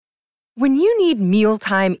When you need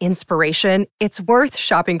mealtime inspiration, it's worth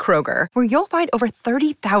shopping Kroger, where you'll find over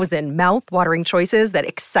 30,000 mouth-watering choices that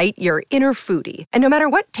excite your inner foodie. And no matter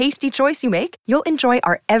what tasty choice you make, you'll enjoy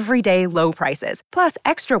our everyday low prices, plus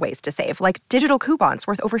extra ways to save, like digital coupons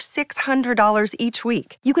worth over $600 each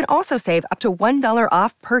week. You can also save up to $1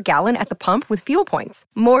 off per gallon at the pump with fuel points.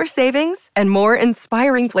 More savings and more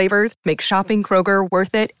inspiring flavors make shopping Kroger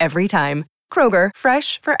worth it every time. Kroger,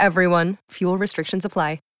 fresh for everyone. Fuel restrictions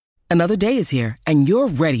apply. Another day is here, and you're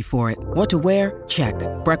ready for it. What to wear? Check.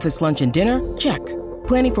 Breakfast, lunch, and dinner? Check.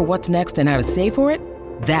 Planning for what's next and how to save for it?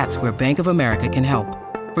 That's where Bank of America can help.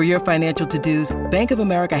 For your financial to-dos, Bank of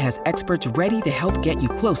America has experts ready to help get you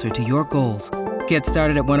closer to your goals. Get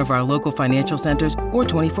started at one of our local financial centers or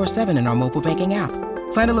 24/7 in our mobile banking app.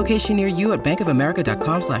 Find a location near you at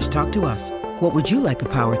bankofamerica.com/talktous. What would you like the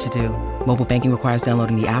power to do? Mobile banking requires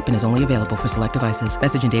downloading the app and is only available for select devices.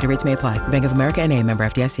 Message and data rates may apply. Bank of America N.A., member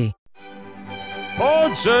FDIC.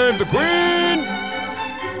 God save the Queen!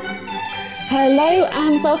 Hello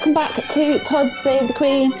and welcome back to Pod Save the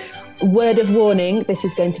Queen. Word of warning, this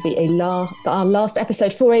is going to be our last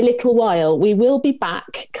episode for a little while. We will be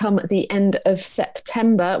back come the end of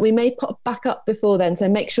September. We may pop back up before then, so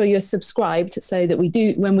make sure you're subscribed so that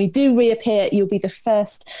when we do reappear, you'll be the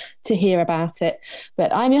first to hear about it.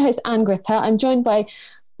 But I'm your host, Anne Gripper. I'm joined by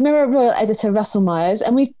Mirror Royal editor Russell Myers,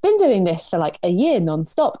 and we've been doing this for like a year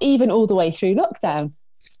non-stop, even all the way through lockdown.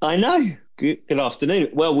 I know. Good afternoon.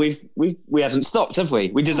 Well, we haven't stopped, have we?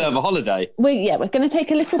 We deserve a holiday. We're going to take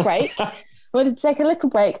a little break. We're going to take a little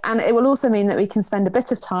break, and it will also mean that we can spend a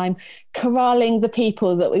bit of time corralling the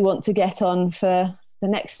people that we want to get on for the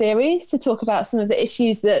next series to talk about some of the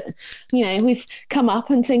issues that, we've come up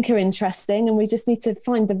and think are interesting, and we just need to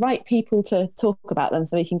find the right people to talk about them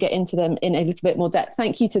so we can get into them in a little bit more depth.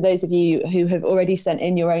 Thank you to those of you who have already sent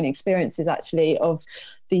in your own experiences, actually, of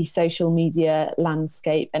the social media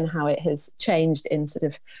landscape and how it has changed in sort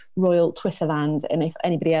of royal Twitter land. And if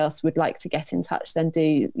anybody else would like to get in touch, then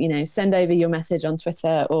do, send over your message on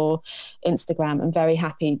Twitter or Instagram. I'm very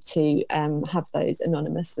happy to have those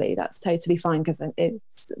anonymously. That's totally fine, because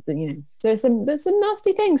it's, there's some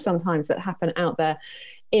nasty things sometimes that happen out there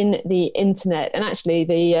in the internet. And actually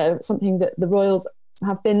something that the royals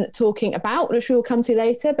have been talking about, which we'll come to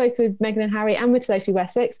later, both with Meghan and Harry and with Sophie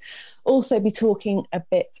Wessex. Also be talking a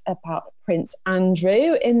bit about Prince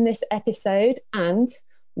Andrew in this episode and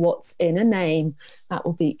what's in a name. That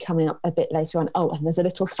will be coming up a bit later on. Oh, and there's a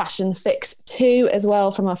little fashion fix too as well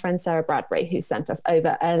from our friend Sarah Bradbury, who sent us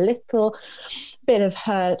over a little bit of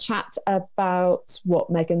her chat about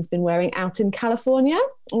what Meghan's been wearing out in California,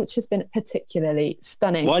 which has been particularly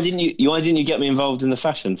stunning. Why didn't you get me involved in the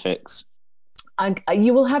fashion fix?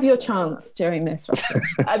 You will have your chance during this, Russell.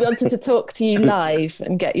 I wanted to talk to you live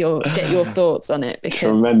and get your thoughts on it, because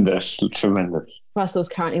tremendous. Russell's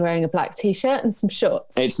currently wearing a black t-shirt and some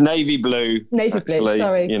shorts. It's navy blue. Blue.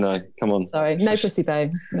 Sorry, come on. Sorry, no pussy bow.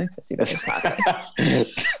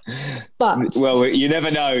 But you never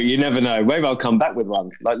know. Maybe I'll come back with one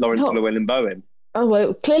like Lawrence Llewellyn Bowen. Oh,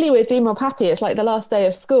 well, clearly we're Dean Happy. It's like the last day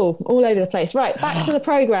of school, all over the place. Right, back to the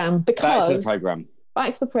programme.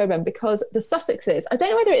 Back to the programme, because the Sussexes, I don't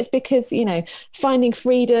know whether it's because, Finding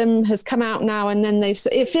Freedom has come out now, and then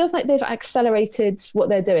it feels like they've accelerated what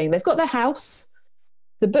they're doing. They've got their house,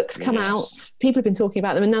 the books come out, people have been talking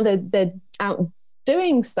about them, and now they're out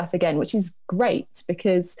doing stuff again, which is great,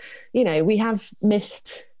 because, we have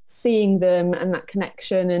missed seeing them and that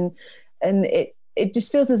connection, and it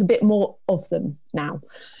just feels there's a bit more of them now.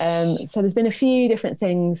 So there's been a few different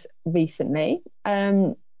things recently.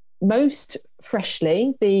 Most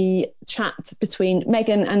freshly, the chat between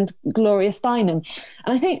Meghan and Gloria Steinem.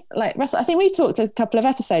 And I think, like Russell, we talked a couple of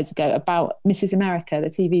episodes ago about Mrs. America,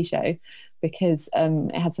 the TV show, because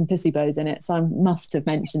it had some pussy bows in it. So I must have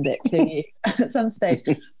mentioned it to you at some stage,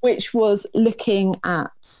 which was looking at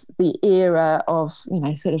the era of,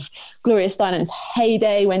 sort of Gloria Steinem's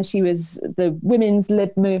heyday, when she was the women's lib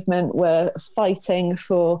movement were fighting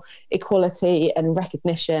for equality and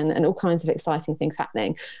recognition and all kinds of exciting things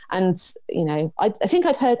happening. And, I think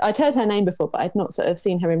I'd heard her name before, but I'd not sort of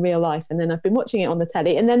seen her in real life. And then I've been watching it on the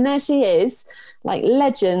telly. And then there she is, like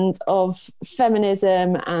legend of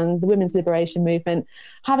feminism and the women's liberation movement,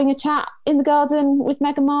 having a chat in the garden with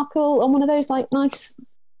Meghan Markle on one of those like nice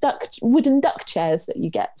wooden duck chairs that you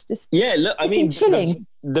get. Just look, I mean, chilling.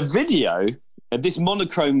 The video this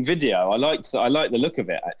monochrome video, I like the look of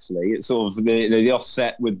it. Actually, it's sort of the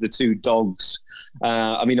offset with the two dogs.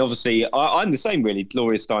 I mean, obviously, I'm the same really.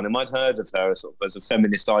 Gloria Steinem. I'd heard of her sort of as a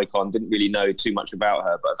feminist icon. Didn't really know too much about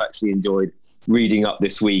her, but I've actually enjoyed reading up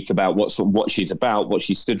this week about what she's about, what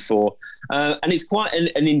she stood for, and it's quite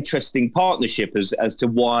an interesting partnership as to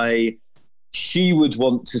why she would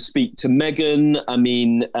want to speak to Meghan. I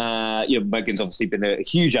mean, Meghan's obviously been a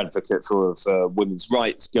huge advocate for women's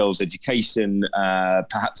rights, girls' education.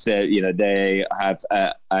 Perhaps they have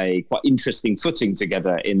a quite interesting footing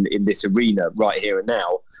together in this arena right here and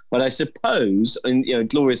now. But I suppose, and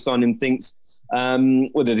Gloria Steinem thinks,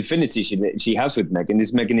 the affinity she has with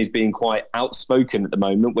Meghan is being quite outspoken at the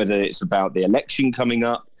moment, whether it's about the election coming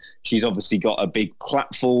up. She's obviously got a big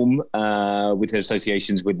platform with her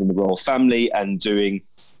associations within the royal family and doing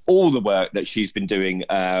all the work that she's been doing,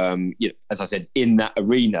 as I said, in that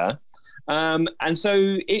arena. And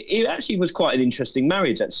so it actually was quite an interesting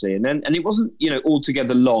marriage, actually. And it wasn't,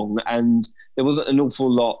 altogether long, and there wasn't an awful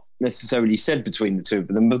lot necessarily said between the two of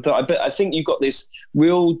them. But I think you've got this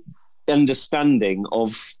real understanding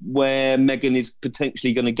of where Meghan is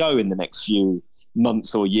potentially going to go in the next few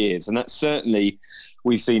months or years. And that's certainly,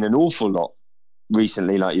 we've seen an awful lot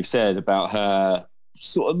recently, like you've said, about her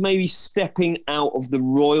sort of maybe stepping out of the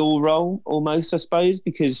royal role almost, I suppose,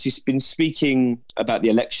 because she's been speaking about the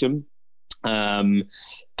election,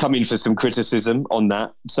 coming for some criticism on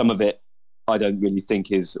that. Some of it I don't really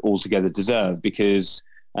think is altogether deserved, because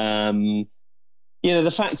the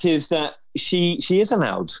fact is that she is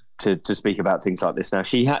allowed to speak about things like this now.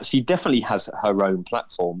 She definitely has her own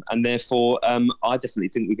platform, and therefore I definitely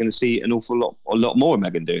think we're going to see an awful lot more of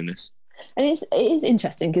Meghan doing this. And it is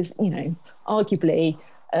interesting because, arguably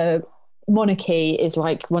monarchy is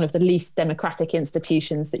like one of the least democratic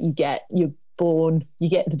institutions that you get. You're born, you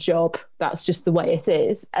get the job. That's just the way it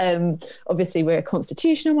is. Obviously, we're a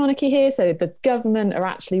constitutional monarchy here, so the government are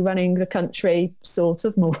actually running the country, sort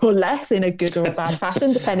of, more or less, in a good or a bad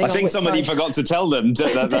fashion, depending. I think somebody forgot to tell them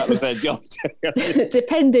that was their job.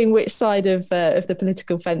 Depending which side of the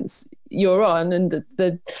political fence you're on, and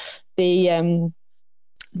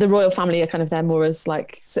the royal family are kind of there more as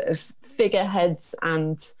like sort of figureheads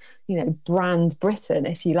and brand Britain,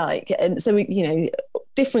 if you like. And so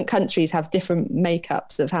different countries have different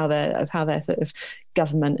makeups of how their sort of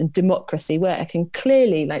government and democracy work. And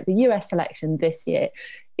clearly, like, the US election this year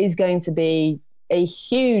is going to be a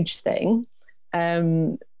huge thing,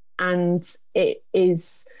 and it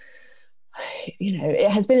is. It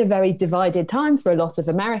has been a very divided time for a lot of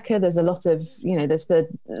America. There's a lot of there's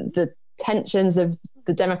the tensions of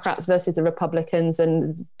the Democrats versus the Republicans,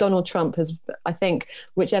 and Donald Trump has, I think,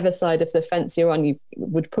 whichever side of the fence you're on, you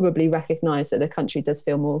would probably recognise that the country does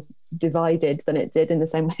feel more divided than it did, in the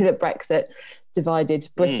same way that Brexit divided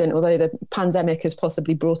Britain, although the pandemic has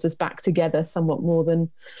possibly brought us back together somewhat more than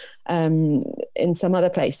in some other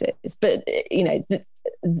places. But,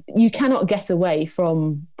 you cannot get away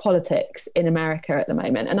from politics in America at the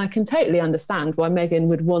moment. And I can totally understand why Meghan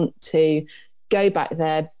would want to go back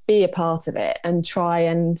there, be a part of it, and try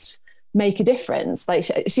and make a difference. Like,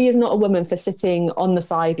 she is not a woman for sitting on the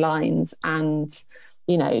sidelines and,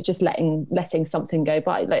 just letting something go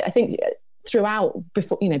by. Like, I think throughout,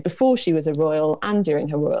 before she was a royal and during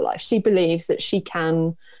her royal life, she believes that she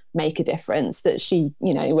can make a difference, that she,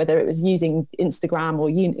 whether it was using Instagram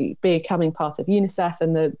or becoming part of UNICEF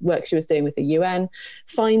and the work she was doing with the UN,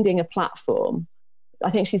 finding a platform. I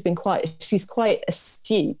think she's quite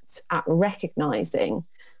astute at recognizing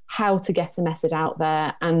how to get a message out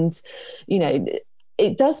there. And,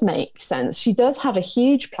 it does make sense. She does have a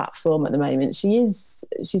huge platform at the moment. She's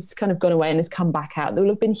kind of gone away and has come back out. There will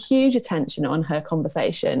have been huge attention on her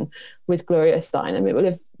conversation with Gloria Steinem. It will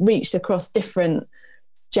have reached across different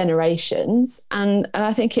generations, and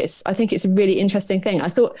I think it's a really interesting thing. I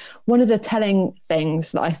thought one of the telling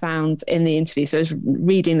things that I found in the interview, so I was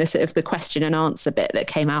reading the sort of the question and answer bit that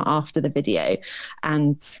came out after the video,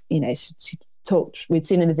 and she talked, we'd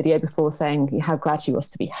seen in the video before, saying how glad she was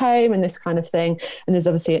to be home and this kind of thing. And there's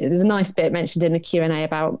a nice bit mentioned in the Q&A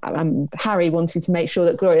about Harry wanting to make sure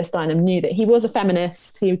that Gloria Steinem knew that he was a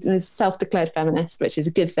feminist. He was a self-declared feminist, which is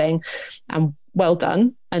a good thing, and well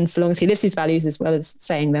done. And so long as he lives his values as well as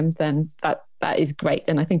saying them, then that is great.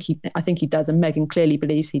 And I think he does, and Meghan clearly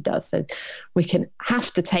believes he does. So we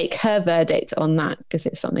have to take her verdict on that, because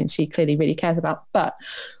it's something she clearly really cares about. But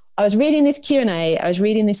I was reading this Q&A,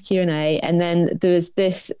 and then there was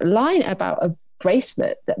this line about a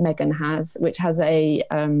bracelet that Meghan has, which has a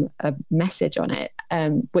message on it,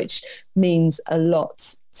 which means a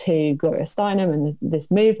lot to Gloria Steinem and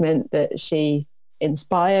this movement that she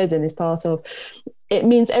inspired and is part of. It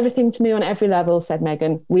means everything to me on every level, said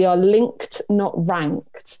Meghan. We are linked, not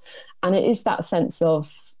ranked. And it is that sense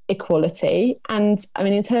of equality. And I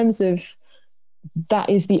mean, in terms of, that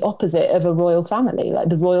is the opposite of a royal family. Like,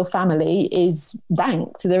 the royal family is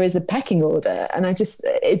ranked. There is a pecking order. And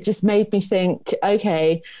it just made me think,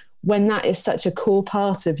 okay, when that is such a core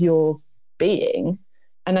part of your being,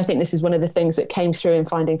 and I think this is one of the things that came through in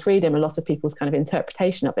Finding Freedom, a lot of people's kind of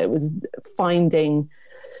interpretation of it was finding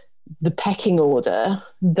the pecking order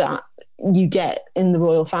that you get in the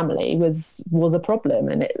royal family was a problem,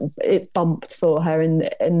 and it bumped for her, and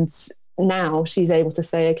now she's able to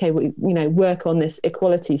say, okay, we, you know, work on this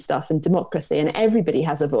equality stuff and democracy, and everybody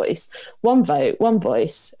has a voice. One vote, one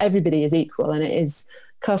voice, everybody is equal, and it is,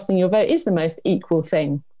 casting your vote is the most equal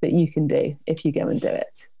thing that you can do if you go and do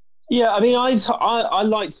it. Yeah, I mean, I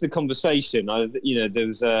liked the conversation. There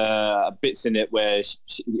was bits in it where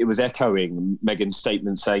it was echoing Meghan's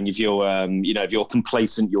statement, saying if you're, if you're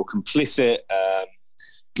complacent, you're complicit.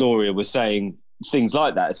 Gloria was saying things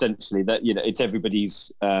like that, essentially, that, you know, it's everybody's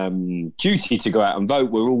duty to go out and vote.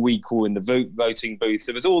 We're all equal in the voting booth.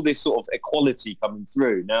 There was all this sort of equality coming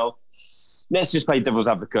through. Now, let's just play devil's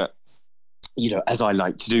advocate, you know, as I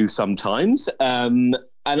like to do sometimes.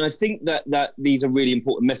 And I think that these are really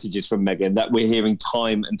important messages from Meghan that we're hearing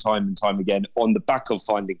time and time again on the back of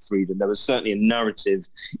Finding Freedom. There was certainly a narrative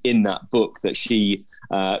in that book that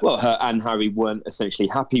her and Harry weren't essentially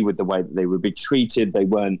happy with the way that they were being treated. They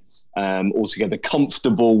weren't altogether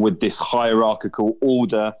comfortable with this hierarchical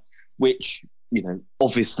order, which, you know,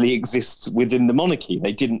 obviously exists within the monarchy.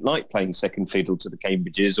 They didn't like playing second fiddle to the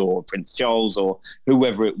Cambridges or Prince Charles or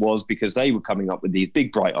whoever it was, because they were coming up with these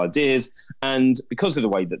big, bright ideas. And because of the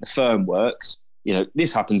way that the firm works, you know,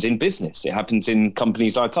 this happens in business. It happens in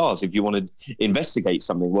companies like ours. If you want to investigate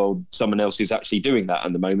something, well, someone else is actually doing that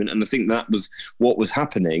at the moment. And I think that was what was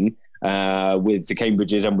happening with the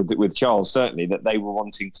Cambridges and with Charles, certainly, that they were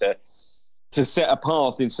wanting to set a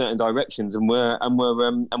path in certain directions, and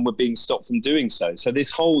we're being stopped from doing so. So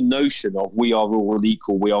this whole notion of we are all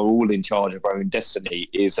equal, we are all in charge of our own destiny,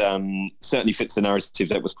 is certainly fits the narrative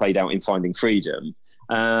that was played out in Finding Freedom.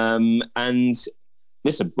 And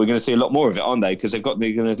listen, we're going to see a lot more of it, aren't they? Because they're going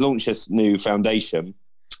to launch this new foundation,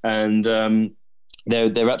 and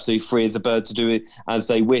they're absolutely free as a bird to do it as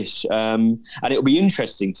they wish. And it'll be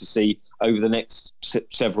interesting to see over the next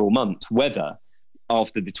several months whether,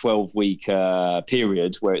 after the 12-week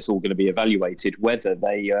period where it's all going to be evaluated, whether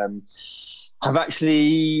they have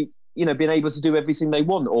actually, you know, been able to do everything they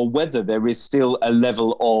want, or whether there is still a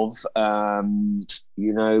level of,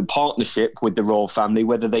 partnership with the royal family,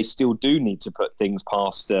 whether they still do need to put things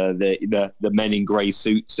past the men in grey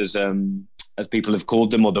suits, as people have called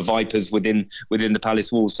them, or the vipers within the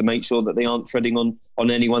palace walls, to make sure that they aren't treading on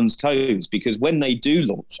anyone's toes. Because when they do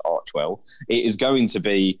launch Archewell, it is going to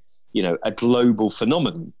be, you know, a global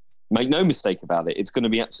phenomenon. Make no mistake about it. It's going to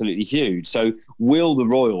be absolutely huge. So will the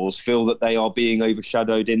royals feel that they are being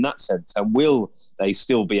overshadowed in that sense? And will they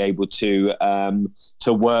still be able to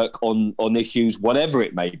work on issues, whatever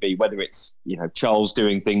it may be, whether it's, you know, Charles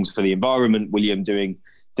doing things for the environment, William doing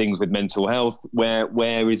things with mental health,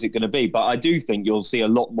 where is it going to be? But I do think you'll see a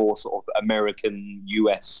lot more sort of American,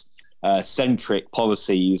 US centric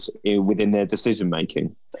policies within their decision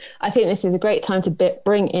making. I think this is a great time to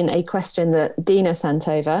bring in a question that Dina sent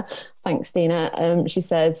over. Thanks, Dina. She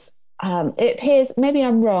says, it appears, maybe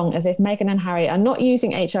I'm wrong, as if Meghan and Harry are not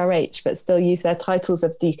using HRH, but still use their titles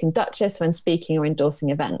of Duke and Duchess when speaking or endorsing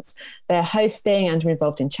events. They're hosting and are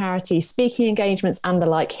involved in charities, speaking engagements and the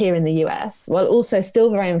like here in the US, while also still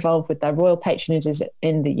very involved with their royal patronages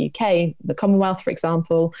in the UK. The Commonwealth, for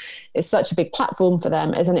example, is such a big platform for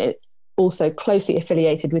them, isn't it? Also closely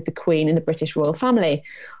affiliated with the Queen and the British royal family.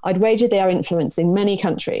 I'd wager they are influencing many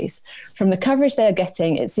countries. From the coverage they are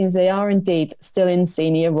getting, it seems they are indeed still in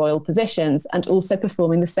senior royal positions and also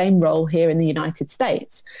performing the same role here in the United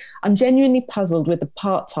States. I'm genuinely puzzled with the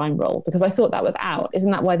part-time role, because I thought that was out.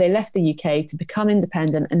 Isn't that why they left the UK, to become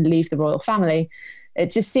independent and leave the royal family?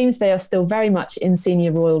 It just seems they are still very much in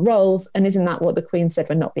senior royal roles, and isn't that what the Queen said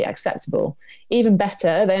would not be acceptable? Even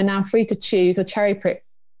better, they are now free to choose or cherry-pick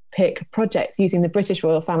projects using the British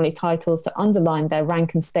royal family titles to underline their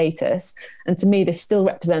rank and status. And to me, this still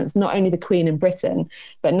represents not only the Queen in Britain,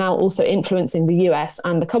 but now also influencing the US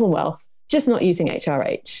and the Commonwealth, just not using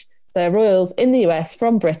HRH. They're royals in the US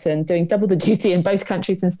from Britain, doing double the duty in both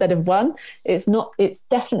countries instead of one. It's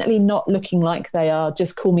definitely not looking like they are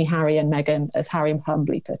just call me Harry and Meghan, as Harry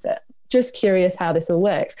humbly put it. Just curious how this all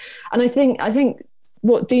works. And I think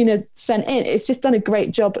what Dina sent in, it's just done a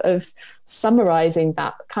great job of summarising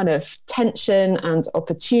that kind of tension and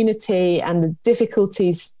opportunity and the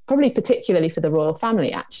difficulties, probably particularly for the royal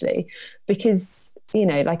family, actually, because, you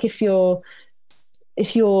know, like if you're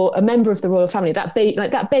a member of the royal family, that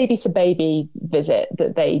baby to baby visit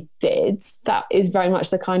that they did, that is very much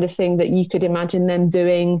the kind of thing that you could imagine them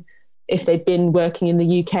doing if they'd been working in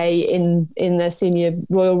the UK in their senior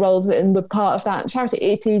royal roles and were part of that charity.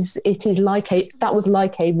 It is that was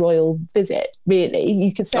like a royal visit, really.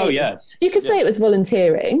 You could say say it was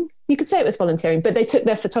volunteering. You could say it was volunteering, but they took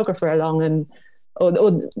their photographer along,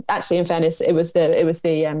 or actually, in fairness, it was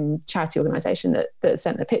the charity organisation that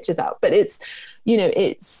sent the pictures out. But it's, you know,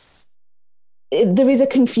 there is a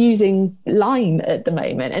confusing line at the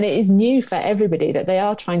moment, and it is new for everybody that they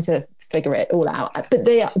are trying to figure it all out. But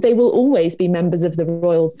they will always be members of the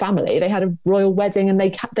royal family. They had a royal wedding, and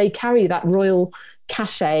they carry that royal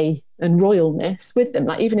cachet and royalness with them.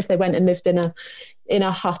 Like, even if they went and lived in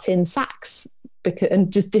a hut in Saxe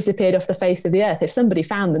and just disappeared off the face of the earth, if somebody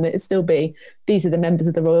found them, it'd still be, these are the members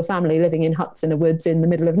of the royal family living in huts in the woods in the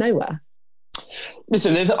middle of nowhere.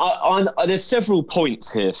 Listen, there's several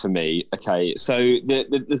points here for me. Okay, so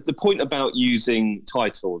the point about using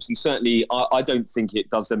titles, and certainly I don't think it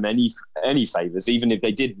does them any favours. Even if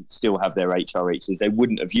they did still have their HRHs, they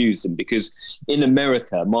wouldn't have used them, because in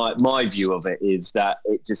America, my view of it is that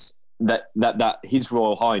it just that His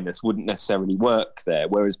Royal Highness wouldn't necessarily work there,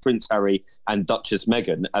 whereas Prince Harry and Duchess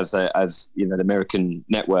Meghan, as you know, the American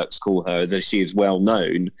networks call her, as she is well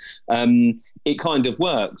known, it kind of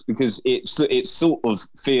works because it sort of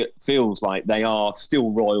feels like they are still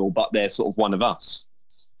royal, but they're sort of one of us.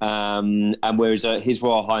 And whereas His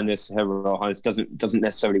Royal Highness, Her Royal Highness doesn't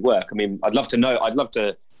necessarily work. I mean, I'd love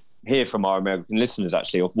to hear from our American listeners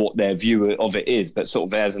actually of what their view of it is, but sort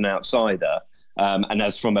of as an outsider, and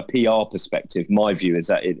as from a PR perspective, my view is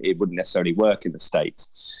that it wouldn't necessarily work in the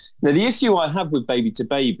States. Now, the issue I have with Baby to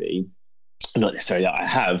Baby, not necessarily that I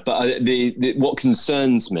have, but what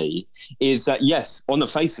concerns me is that, yes, on the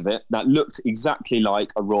face of it, that looked exactly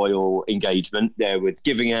like a royal engagement. There with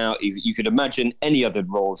giving out, you could imagine any other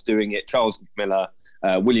royals doing it. Charles and Camilla,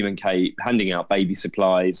 William and Kate handing out baby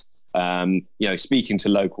supplies, speaking to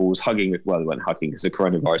locals, hugging. Well, they weren't hugging because of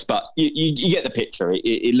coronavirus, but you get the picture.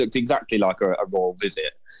 It looked exactly like a royal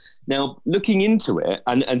visit. Now, looking into it,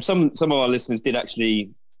 and some of our listeners did actually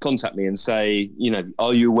contact me and say, you know,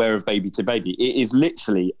 are you aware of Baby to Baby? It is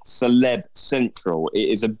literally celeb central. It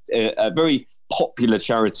is a very popular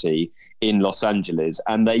charity in Los Angeles,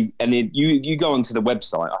 and you go onto the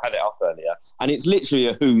website. I had it up earlier, and it's literally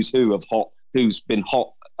a who's who of who's been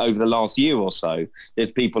hot over the last year or so.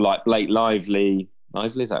 There's people like Blake Lively.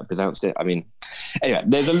 Lively, is that pronounced it? I mean, anyway,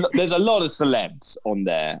 there's a lot of celebs on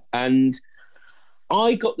there, and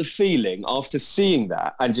I got the feeling after seeing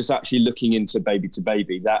that and just actually looking into Baby to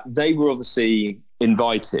Baby that they were obviously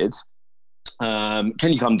invited. Can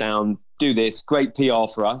you come down, do this? Great PR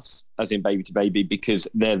for us, as in Baby to Baby, because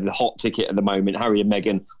they're the hot ticket at the moment. Harry and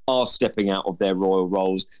Meghan are stepping out of their royal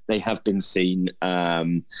roles. They have been seen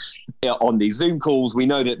on these Zoom calls. We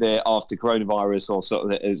know that they're, after coronavirus or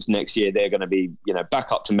sort of next year, they're going to be, you know,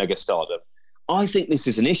 back up to mega stardom. I think this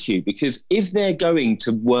is an issue because if they're going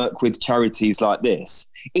to work with charities like this,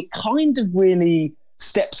 it kind of really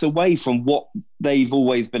steps away from what they've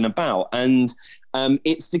always been about. And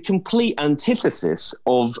it's the complete antithesis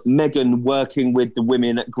of Meghan working with the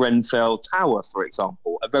women at Grenfell Tower, for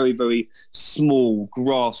example, a very, very small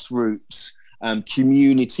grassroots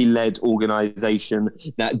community-led organisation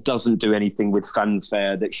that doesn't do anything with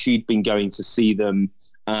fanfare, that she'd been going to see them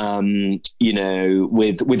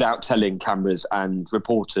without telling cameras and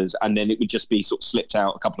reporters, and then it would just be sort of slipped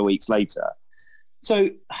out a couple of weeks later. So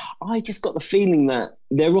I just got the feeling that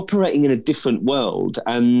they're operating in a different world,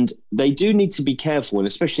 and they do need to be careful, and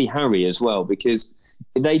especially Harry as well, because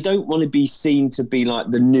they don't want to be seen to be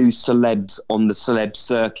like the new celebs on the celeb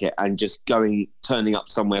circuit and just turning up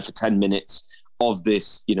somewhere for 10 minutes of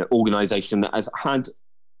this, you know, organisation that has had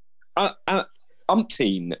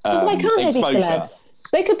umpteen why can't they be celebs?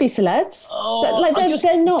 They could be celebs.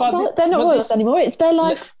 They're not royals anymore. It's their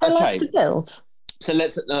life. Their life to build. So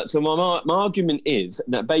So my argument is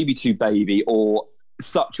that Baby to Baby or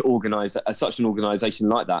such an organisation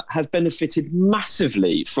like that has benefited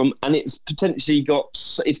massively from, and it's potentially got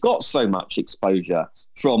so much exposure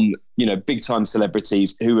from, you know, big time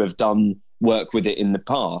celebrities who have done work with it in the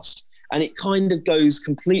past, and it kind of goes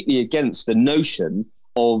completely against the notion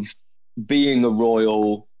of being a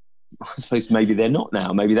royal. I suppose maybe they're not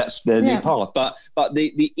now. Maybe that's their new path. But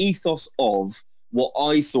the ethos of what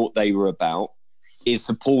I thought they were about is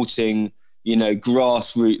supporting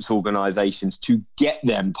grassroots organisations to get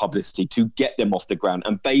them publicity, to get them off the ground.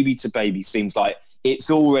 And Baby to Baby seems like it's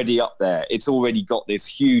already up there. It's already got this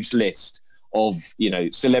huge list of,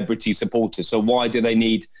 celebrity supporters. So why do they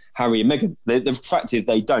need Harry and Meghan? The fact is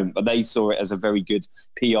they don't, but they saw it as a very good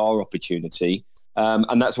PR opportunity.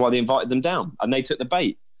 And that's why they invited them down, and they took the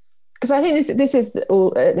bait. Because I think this is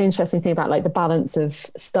all an interesting thing about like the balance of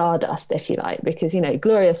stardust, if you like, because,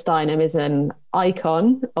 Gloria Steinem is an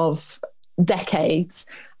icon of decades,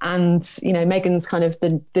 and Meghan's kind of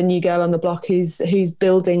the new girl on the block who's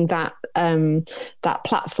building that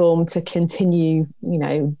platform to continue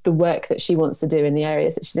the work that she wants to do in the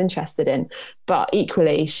areas that she's interested in. But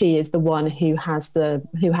equally, she is the one who has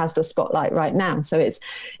the spotlight right now. So it's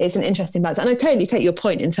an interesting balance. And I totally take your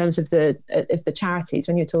point in terms of the charities.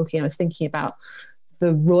 When you're talking, I was thinking about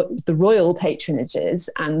the royal patronages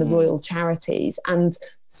and the royal charities, and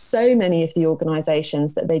so many of the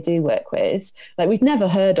organisations that they do work with, like we've never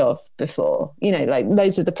heard of before, like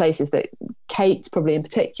loads of the places that Kate probably in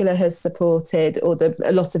particular has supported, or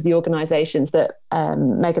a lot of the organisations that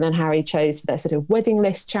Meghan and Harry chose for their sort of wedding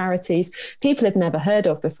list charities, people had never heard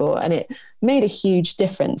of before, and it made a huge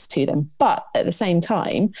difference to them. But at the same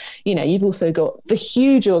time, you've also got the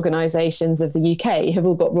huge organisations of the UK have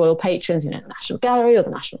all got royal patrons, the National Gallery or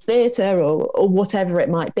the National Theatre or whatever it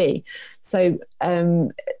might be. So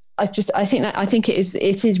I think it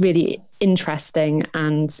is really interesting,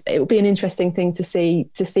 and it will be an interesting thing to see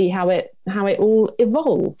how it all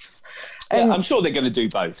evolves. Yeah, I'm sure they're going to do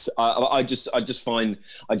both. I just found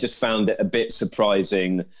it a bit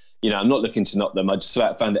surprising. I'm not looking to knock them. I just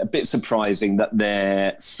found it a bit surprising that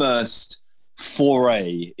their first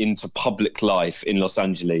foray into public life in Los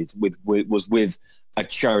Angeles was with a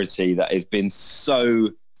charity that has been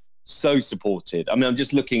so supported. I mean, I'm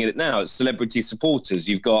just looking at it now. It's celebrity supporters.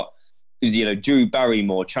 You've got, Drew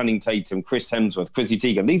Barrymore, Channing Tatum, Chris Hemsworth, Chrissy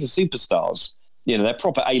Teigen. These are superstars. They're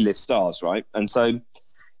proper A-list stars, right? And so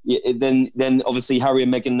then obviously Harry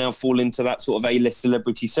and Meghan now fall into that sort of A-list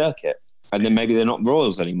celebrity circuit. And then maybe they're not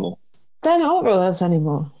royals anymore. They're not royals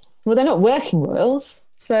anymore. Well, they're not working royals.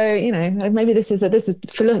 So, maybe this is a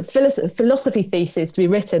philosophy thesis to be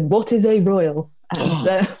written. What is a royal?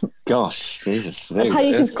 And, gosh, Jesus. That's how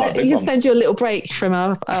you can spend your little break from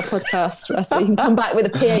our podcast, so you can come back with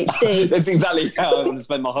a PhD. That's exactly how I want to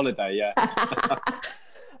spend my holiday, yeah.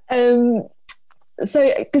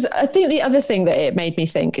 So, because I think the other thing that it made me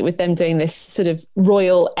think with them doing this sort of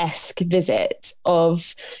royal-esque visit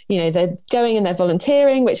of, they're going and they're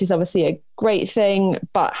volunteering, which is obviously a great thing,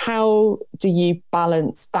 but how do you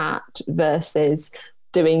balance that versus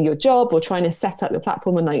doing your job or trying to set up your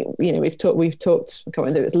platform? And we've talked, I can't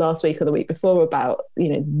remember if it was last week or the week before, about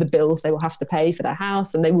the bills they will have to pay for their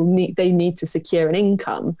house, and they need to secure an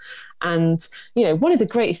income. And one of the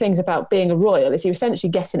great things about being a royal is you essentially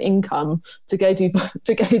get an income to go do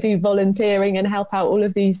volunteering and help out all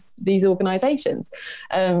of these organizations.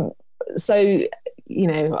 So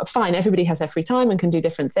fine, everybody has their free time and can do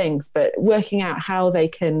different things, but working out how they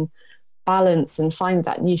can balance and find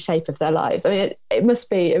that new shape of their lives. I mean, it must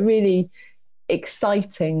be a really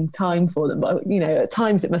exciting time for them, but at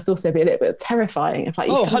times it must also be a little bit terrifying. If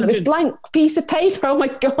this blank piece of paper, oh my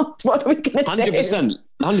God, what are we going to do?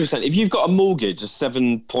 100%. If you've got a mortgage of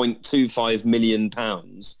 £7.25 million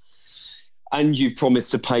and you've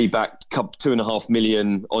promised to pay back $2.5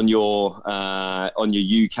 million on your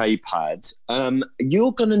UK pad,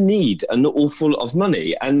 you're going to need an awful lot of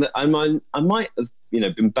money. And I might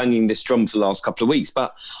have been banging this drum for the last couple of weeks,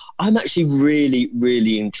 but I'm actually really,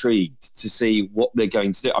 really intrigued to see what they're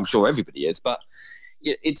going to do. I'm sure everybody is, but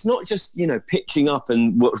it's not just pitching up.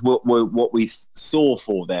 And what we saw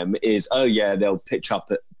for them is, they'll pitch up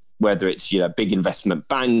at, whether it's big investment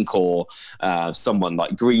bank or someone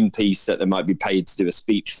like Greenpeace that they might be paid to do a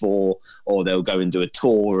speech for, or they'll go and do a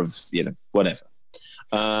tour of whatever.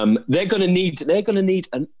 They're going to need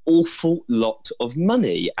an awful lot of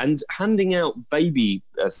money, and handing out baby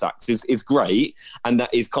sacks is great, and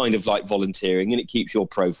that is kind of like volunteering, and it keeps your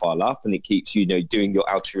profile up and it keeps doing your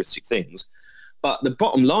altruistic things. But the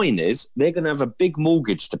bottom line is they're going to have a big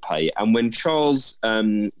mortgage to pay. And when Charles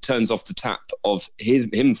turns off the tap of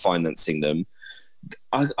him financing them,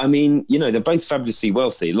 I mean, they're both fabulously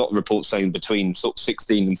wealthy. A lot of reports saying between sort of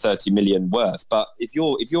 16 and 30 million worth. But if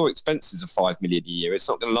your expenses are 5 million a year, it's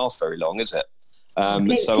not going to last very long, is it?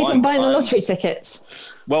 So keep on buying the lottery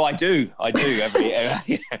tickets. Well, I do. Every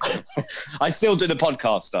I still do the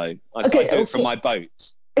podcast though. I do it from my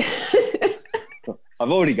boat.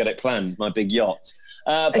 I've already got it planned, my big yacht.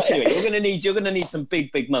 But anyway, you're going to need some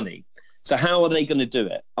big money. So how are they going to do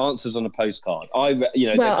it? Answers on a postcard. Our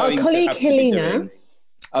colleague Helena.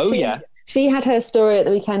 she had her story at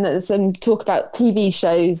the weekend. There's some talk about TV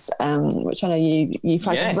shows, which I know you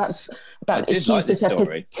flagged about issues like this that are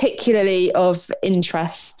story. particularly of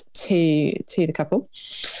interest to the couple.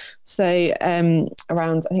 So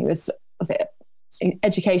around, I think was it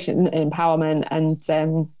education and empowerment,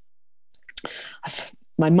 and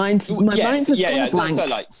my mind's gone blank. So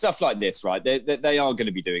like stuff like this, right? They are going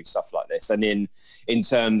to be doing stuff like this, and in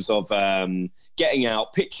terms of getting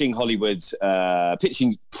out, pitching Hollywood,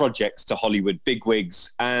 pitching projects to Hollywood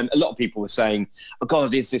bigwigs, and a lot of people were saying, "Oh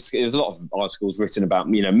God, there's a lot of articles written about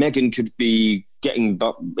Meghan could be getting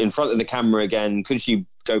in front of the camera again. Could she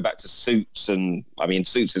go back to Suits?" And I mean,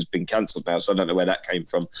 Suits has been cancelled now, so I don't know where that came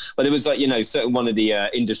from. But there was certain one of the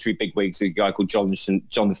industry bigwigs, a guy called Jonathan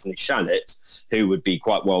Shalit, who would be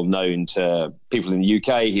quite well known to people in the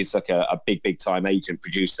UK. He's like a big time agent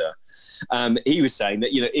producer. He was saying that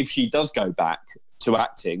if she does go back to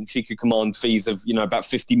acting, she could command fees of about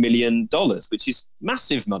 $50 million, which is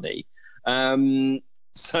massive money.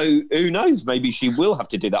 So who knows? Maybe she will have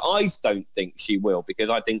to do that. I don't think she will, because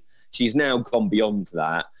I think she's now gone beyond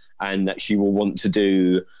that, and that she will want to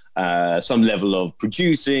do some level of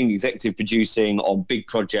executive producing on big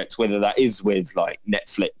projects, whether that is with like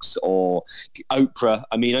Netflix or Oprah.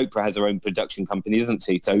 I mean, Oprah has her own production company, isn't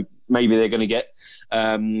she? So maybe they're going to get,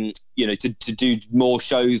 to do more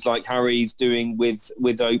shows like Harry's doing with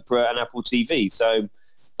Oprah and Apple TV. So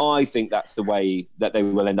I think that's the way that they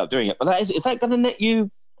will end up doing it. But is that going to net you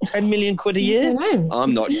 10 million quid a year?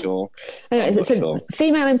 I'm not sure.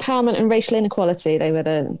 Female empowerment and racial inequality, they were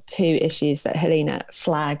the two issues that Helena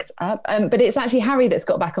flagged up. But it's actually Harry that's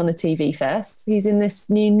got back on the TV first. He's in this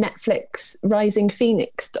new Netflix Rising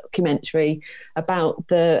Phoenix documentary about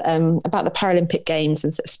the Paralympic Games,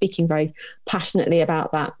 and sort of speaking very passionately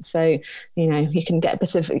about that. So you can get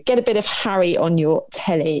a bit of Harry on your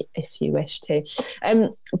telly if you wish to.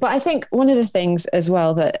 But I think one of the things as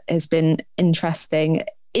well that has been interesting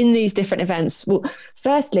in these different events, well,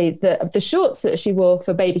 firstly, the shorts that she wore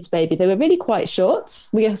for Baby to Baby, they were really quite short.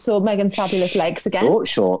 We saw Meghan's fabulous legs again. Short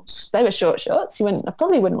shorts. They were short shorts. I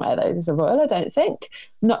probably wouldn't wear those as a royal, I don't think,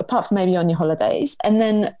 not apart from maybe on your holidays. And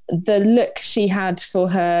then the look she had for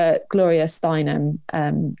her Gloria Steinem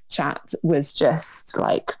chat was just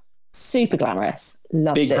like super glamorous.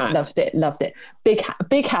 Loved it.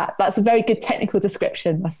 Big hat. That's a very good technical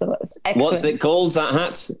description. That's excellent. What's it called, that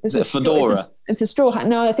hat? Is it a fedora? It's a straw hat.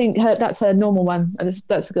 No, I think that's her normal one.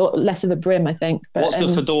 That's got less of a brim, I think. But, what's a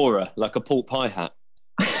fedora? Like a pork pie hat?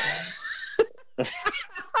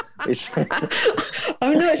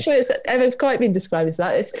 I'm not sure it's ever quite been described as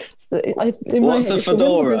that. What's a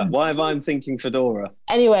fedora? Why am I thinking fedora?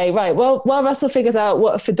 Anyway, right. Well, while Russell figures out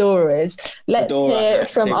what a fedora is, let's hear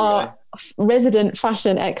from our resident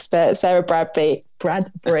fashion expert, Sarah Bradbury,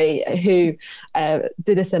 who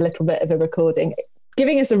did us a little bit of a recording,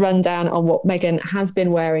 giving us a rundown on what Meghan has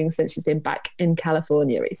been wearing since she's been back in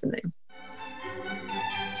California recently.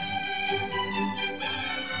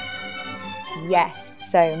 Yes.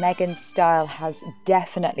 So Meghan's style has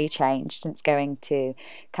definitely changed since going to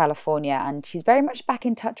California, and she's very much back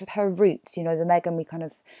in touch with her roots. The Meghan we kind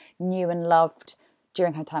of knew and loved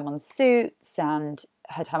during her time on Suits and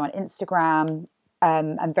her time on Instagram,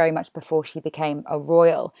 and very much before she became a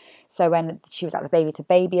royal. So when she was at the Baby to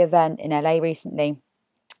Baby event in LA recently,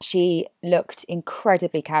 she looked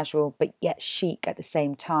incredibly casual, but yet chic at the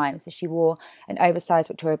same time. So she wore an oversized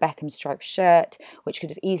Victoria Beckham striped shirt, which could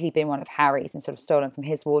have easily been one of Harry's and sort of stolen from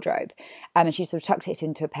his wardrobe. And she sort of tucked it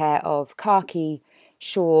into a pair of khaki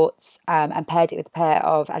shorts, and paired it with a pair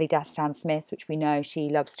of Adidas Stan Smiths, which we know she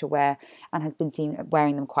loves to wear and has been seen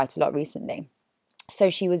wearing them quite a lot recently. So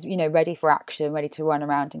she was, ready for action, ready to run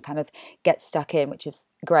around and kind of get stuck in, which is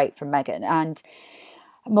great from Meghan. And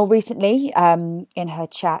more recently, in her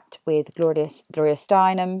chat with Gloria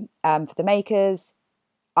Steinem for The Makers,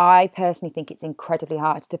 I personally think it's incredibly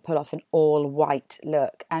hard to pull off an all-white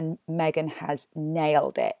look, and Meghan has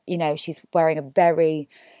nailed it. She's wearing a very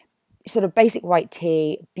sort of basic white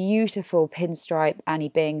tee, beautiful pinstripe Annie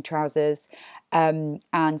Bing trousers, and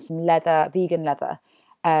some vegan leather,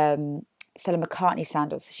 Stella McCartney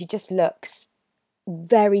sandals. So she just looks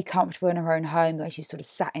very comfortable in her own home, where she's sort of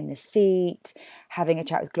sat in the seat having a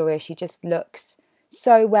chat with Gloria. She just looks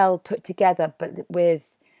so well put together, but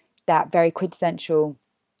with that very quintessential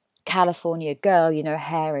California girl.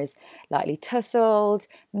 Hair is lightly tousled,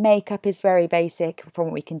 makeup is very basic from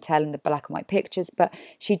what we can tell in the black and white pictures, but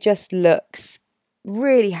she just looks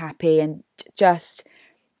really happy and just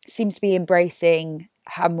seems to be embracing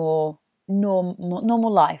her more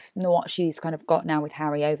normal life, what she's kind of got now with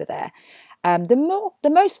Harry over there.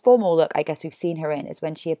 The most formal look I guess we've seen her in is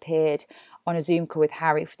when she appeared on a Zoom call with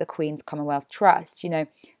Harry for the Queen's Commonwealth Trust. You know,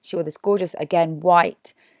 she wore this gorgeous, again,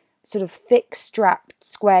 white, sort of thick strapped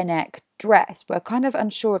square neck dress. We're kind of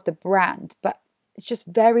unsure of the brand, but it's just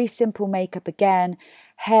very simple makeup again.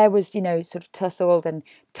 Hair was, you know, sort of tousled and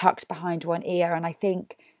tucked behind one ear. And I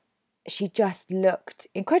think she just looked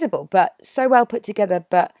incredible, but so well put together.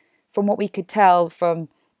 But from what we could tell from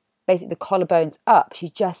basically the collarbones up,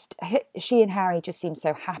 she and Harry just seemed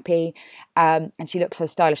so happy, and she looked so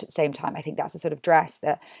stylish at the same time. I think that's the sort of dress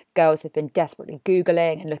that girls have been desperately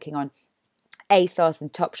Googling and looking on ASOS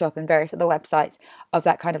and Topshop and various other websites, of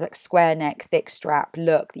that kind of like square neck, thick strap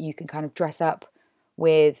look that you can kind of dress up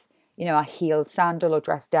with, you know, a heeled sandal or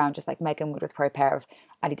dress down, just like Meghan would with a pair of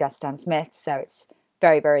Adidas Stan Smiths. So it's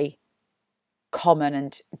very, very common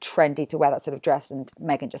and trendy to wear that sort of dress, and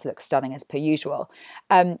Meghan just looks stunning as per usual.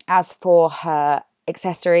 As for her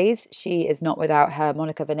accessories, she is not without her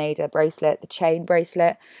Monica Vinader bracelet, the chain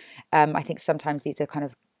bracelet. I think sometimes these are kind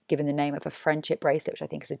of given the name of a friendship bracelet, which I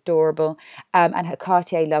think is adorable, and her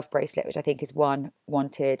Cartier love bracelet, which I think is one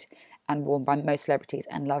wanted and worn by most celebrities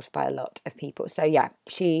and loved by a lot of people. So yeah,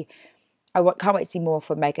 can't wait to see more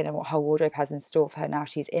from Meghan and what her wardrobe has in store for her now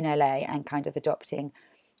she's in LA and kind of adopting.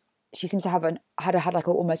 She seems to have had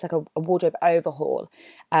almost like a wardrobe overhaul,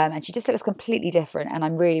 and she just looks completely different. And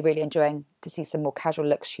I'm really, really enjoying to see some more casual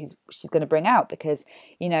looks she's going to bring out, because,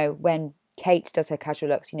 you know, when Kate does her casual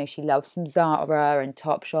looks, you know, she loves some Zara and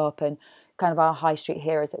Topshop and kind of our high street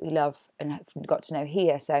heroes that we love and have got to know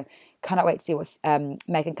here. So cannot wait to see what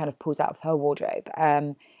Meghan kind of pulls out of her wardrobe,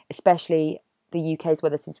 especially the UK's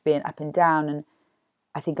weather seems to be up and down, and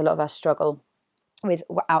I think a lot of us struggle with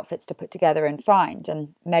what outfits to put together and find,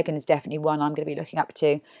 and Meghan is definitely one I'm going to be looking up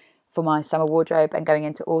to for my summer wardrobe and going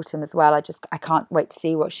into autumn as well. I can't wait to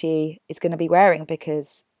see what she is going to be wearing,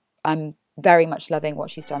 because I'm very much loving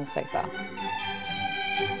what she's done so far.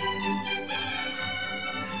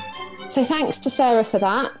 So thanks to Sarah for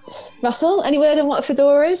that. Russell, any word on what a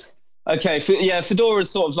fedora is? Okay, fedora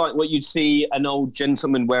is sort of like what you'd see an old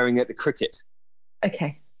gentleman wearing at the cricket.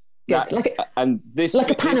 Okay, good.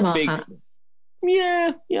 Like a Panama hat.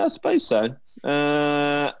 Yeah, I suppose so.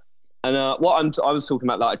 I was talking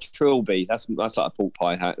about, like a trilby. That's like a pork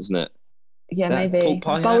pie hat, isn't it? Yeah, maybe.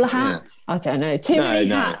 Bowler hat? Yeah. I don't know. Too many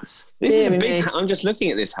hats. This is a big hat. I'm just looking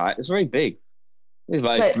at this hat. It's very big.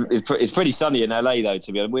 It's pretty sunny in LA though,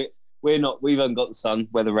 to be honest. We haven't got the sun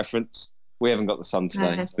weather reference. We haven't got the sun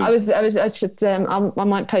today. I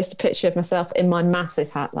might post a picture of myself in my massive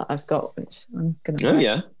hat that I've got, which I'm going to. Oh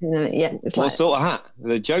yeah. Yeah. It's what sort of hat?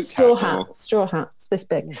 The joke straw hat. Straw hat. It's this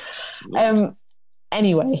big.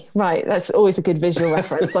 Anyway, right, that's always a good visual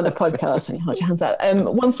reference on a podcast when you hold your hands out.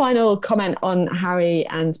 One final comment on Harry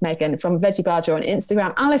and Meghan from Veggie Badger on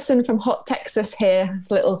Instagram. Alison from Hot Texas here. It's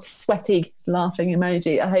a little sweaty laughing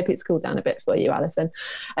emoji. I hope it's cooled down a bit for you, Alison.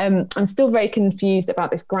 I'm still very confused about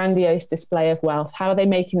this grandiose display of wealth. How are they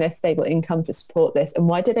making their stable income to support this? And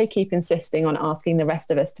why do they keep insisting on asking the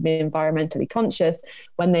rest of us to be environmentally conscious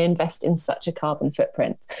when they invest in such a carbon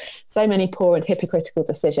footprint? So many poor and hypocritical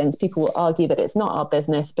decisions. People will argue that it's not our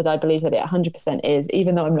business, but I believe that it 100% is,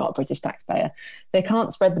 even though I'm not a British taxpayer. They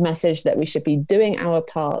can't spread the message that we should be doing our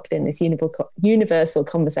part in this universal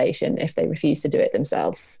conversation if they refuse to do it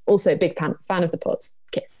themselves. Also, big fan of the pod.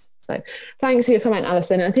 Kiss. So thanks for your comment,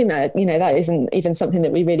 Alison. I think that, you know, that isn't even something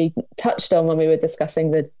that we really touched on when we were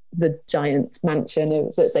discussing the giant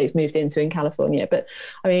mansion that they've moved into in California. But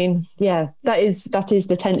I mean, yeah, that is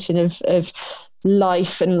the tension of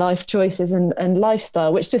life and life choices and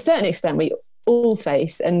lifestyle, which to a certain extent we all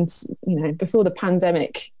face. And, you know, before the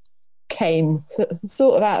pandemic came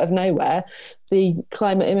sort of out of nowhere, the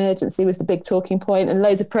climate emergency was the big talking point, and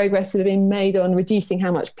loads of progress had been made on reducing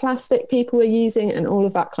how much plastic people were using and all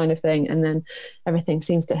of that kind of thing. And then everything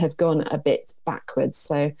seems to have gone a bit backwards.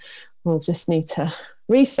 So we'll just need to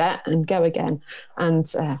reset and go again.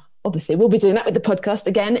 And obviously, we'll be doing that with the podcast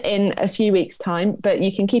again in a few weeks' time, but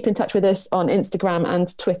you can keep in touch with us on Instagram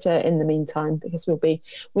and Twitter in the meantime, because we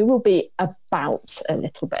will be about a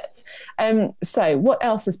little bit. So what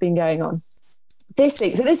else has been going on this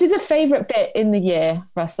week? So this is a favourite bit in the year,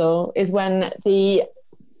 Russell, is when the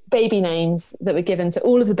baby names that were given to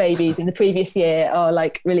all of the babies in the previous year are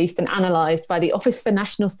like released and analysed by the Office for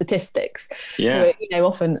National Statistics. Yeah, who, you know,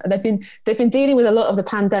 often they've been dealing with a lot of the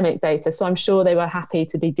pandemic data, so I'm sure they were happy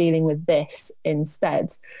to be dealing with this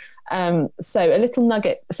instead. So a little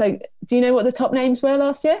nugget. So do you know what the top names were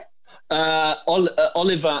last year?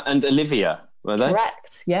 Oliver and Olivia. Were they?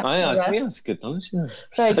 Correct. Yeah. Oh, yeah, that's good knowledge. Yeah.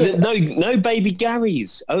 No baby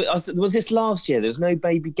Garys. Oh, was this last year? There was no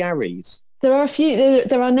baby Garys. There are a few.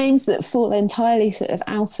 There are names that fall entirely sort of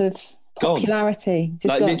out of popularity.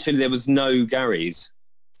 Literally, there was no Garys.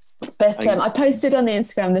 But I posted on the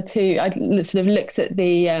Instagram the two. I sort of looked at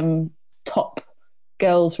the top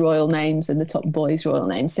girls' royal names and the top boys' royal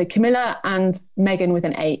names. So Camilla and Meghan with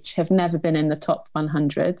an H have never been in the top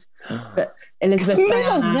 100. But Elizabeth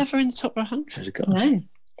Diana never in the top 100. Gosh. No.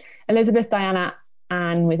 Elizabeth, Diana,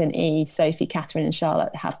 Anne with an E, Sophie, Catherine and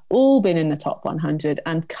Charlotte have all been in the top 100.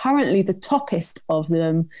 And currently the toppest of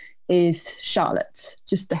them is Charlotte,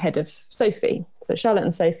 just ahead of Sophie. So Charlotte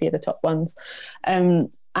and Sophie are the top ones. And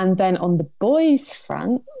then on the boys'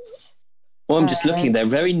 front... Well, I'm just looking. They're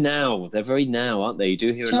very now, aren't they? You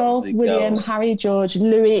do hear Charles, a lot of William, girls. Harry, George,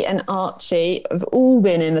 Louis and Archie have all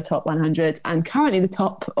been in the top 100. And currently the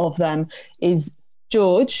top of them is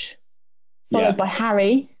George, followed by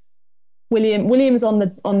Harry, William's on the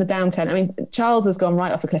downturn. I mean, Charles has gone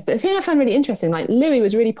right off a cliff. But the thing I found really interesting, like Louis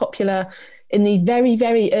was really popular in the very,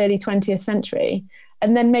 very early 20th century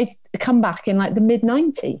and then made a comeback in like the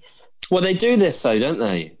mid-90s. Well, they do this though, don't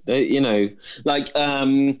they? Like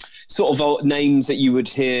sort of names that you would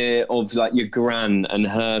hear of, like your gran and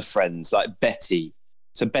her friends, like Betty.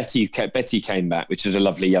 So Betty came back, which is a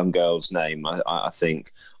lovely young girl's name, I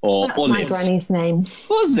think. Or that's Olive. My granny's name.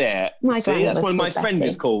 Was it? See, that's one of my friends Betty.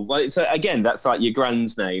 is called. Well, so again, that's like your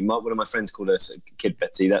gran's name. One of my friends called her kid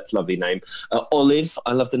Betty. That's a lovely name. Olive.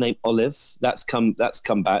 I love the name Olive. That's come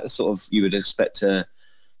back. Sort of you would expect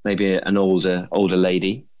maybe an older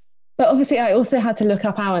lady. But obviously, I also had to look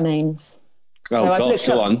up our names. Oh, gosh,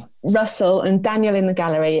 go on. Russell and Daniel in the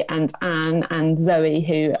gallery and Anne and Zoe,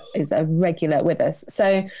 who is a regular with us.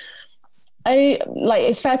 So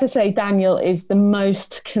it's fair to say Daniel is the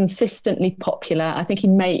most consistently popular. I think he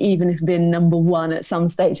may even have been number one at some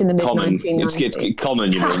stage in the mid-1990s.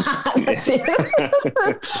 Common, you mean?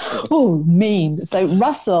 Oh, mean. So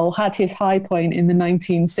Russell had his high point in the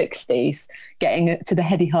 1960s, getting to the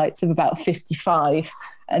heady heights of about 55.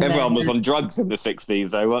 Everyone was on drugs in the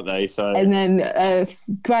 60s, though, weren't they? So, and then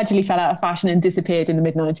gradually fell out of fashion and disappeared in the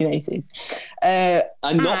mid-1980s.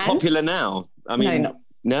 And not popular now. I mean,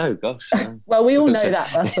 no, gosh. No. Well, we all know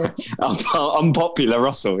that, Russell. Unpopular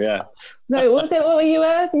Russell, yeah. No, what was it? What were you?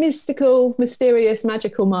 Mystical, mysterious,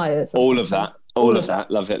 magical Myers. All of that.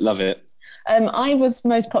 Love it. I was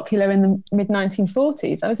most popular in the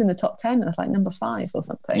mid-1940s. I was in the top 10. I was like number 5 or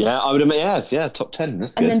something. Yeah, I would admit, yeah, top 10.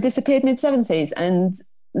 That's good. And then disappeared mid-70s. And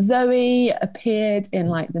Zoe appeared in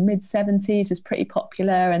like the mid-70s, was pretty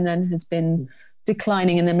popular, and then has been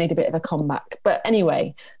declining and then made a bit of a comeback. But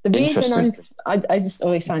anyway, the reason I just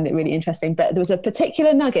always find it really interesting, but there was a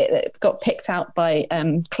particular nugget that got picked out by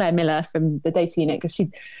Claire Miller from the data unit, because she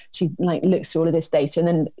like looks through all of this data, and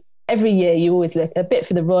then every year you always look a bit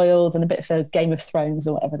for the Royals and a bit for Game of Thrones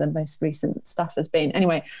or whatever the most recent stuff has been.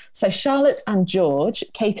 Anyway, so Charlotte and George,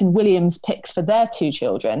 Kate and William's picks for their 2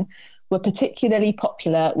 children, were particularly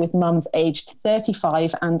popular with mums aged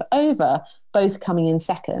 35 and over, both coming in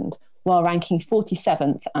second, while ranking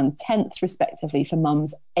 47th and 10th respectively for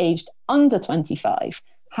mums aged under 25.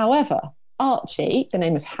 However, Archie, the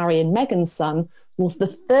name of Harry and Meghan's son, was the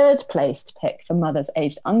 3rd placed pick for mothers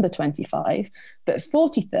aged under 25, but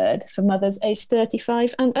 43rd for mothers aged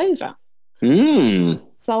 35 and over.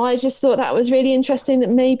 So I just thought that was really interesting, that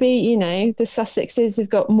maybe, the Sussexes have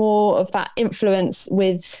got more of that influence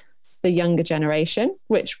with the younger generation,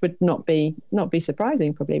 which would not be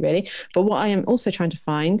surprising probably, really. But what I am also trying to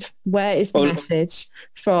find, where is the message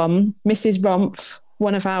from Mrs. Romph,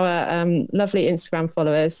 one of our lovely Instagram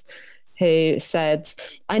followers, who said,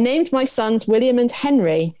 I named my sons William and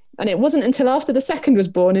Henry, and it wasn't until after the second was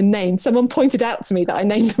born and named, someone pointed out to me that I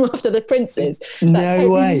named them after the princes. No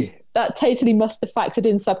way. That totally must have factored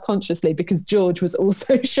in subconsciously, because George was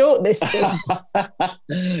also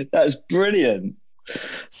shortlisted. That's brilliant.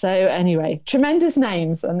 So anyway, tremendous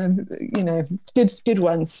names, and then, good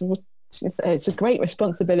ones. It's a great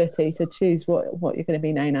responsibility to choose what you're going to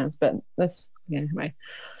be known as, but that's anyway.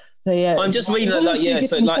 I'm just reading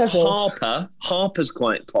Harper's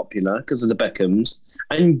quite popular because of the Beckhams,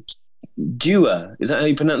 and Dua, is that how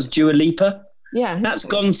you pronounce Dua Lipa? Yeah, that's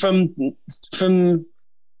gone from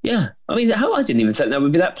yeah. I mean, I didn't even think that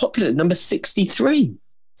would be that popular. Number 63.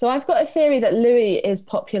 So I've got a theory that Louis is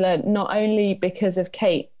popular not only because of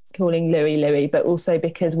Kate calling Louis, but also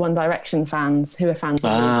because One Direction fans who are fans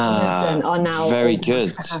of Louis are now very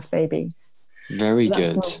good to have babies. Very so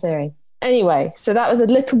good. That's my theory. Anyway, so that was a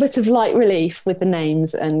little bit of light relief with the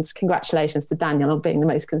names, and congratulations to Daniel on being the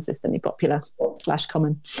most consistently popular /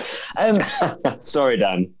 common. Sorry,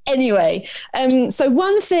 Dan. Anyway, so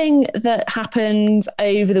one thing that happened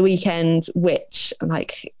over the weekend, which I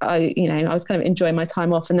was kind of enjoying my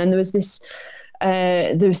time off, and then there was this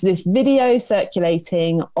video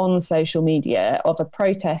circulating on social media of a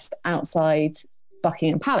protest outside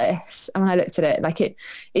Buckingham Palace, and when I looked at it,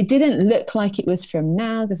 it didn't look like it was from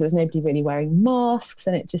now, because there was nobody really wearing masks,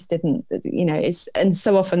 and it just didn't, and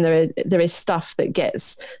so often there is stuff that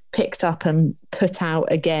gets picked up and put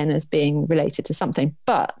out again as being related to something,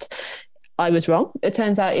 but I was wrong. It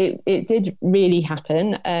turns out it did really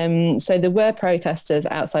happen. So there were protesters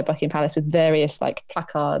outside Buckingham Palace with various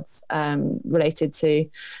placards related to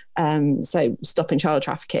so stopping child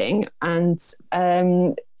trafficking, and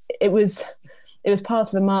it was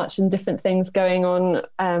part of a march and different things going on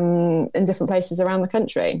in different places around the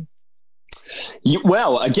country.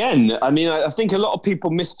 Well, again, I mean, I think a lot of people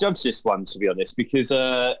misjudge this one, to be honest, because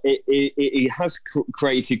it has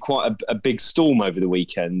created quite a big storm over the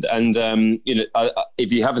weekend. And,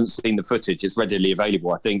 if you haven't seen the footage, it's readily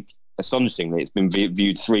available. I think, astonishingly, it's been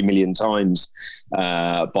viewed 3 million times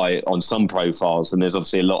on some profiles, and there's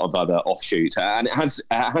obviously a lot of other offshoots. And it has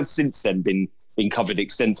since then been covered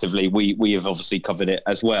extensively. We have obviously covered it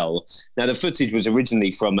as well. Now, the footage was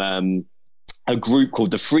originally from a group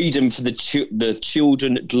called the Freedom for the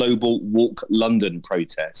Children Global Walk London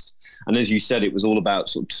protest. And as you said, it was all about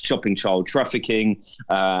sort of stopping child trafficking.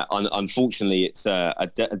 Unfortunately, it's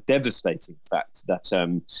a devastating fact that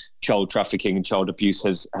child trafficking and child abuse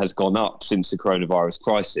has gone up since the coronavirus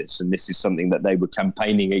crisis. And this is something that they were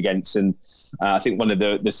campaigning against. And I think one of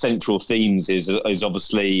the central themes is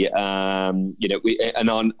obviously, an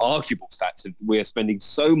unarguable fact of we are spending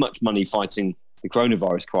so much money fighting the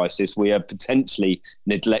coronavirus crisis, we are potentially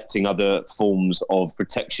neglecting other forms of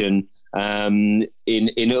protection in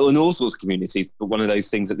all sorts of communities. But one of those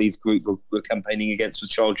things that these groups were campaigning against was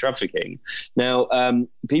child trafficking. Now,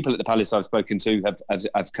 people at the Palace I've spoken to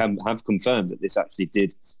have confirmed that this actually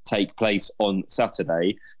did take place on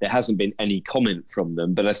Saturday. There hasn't been any comment from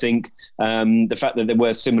them, but I think the fact that there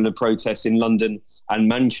were similar protests in London and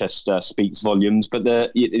Manchester speaks volumes. But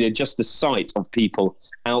just the sight of people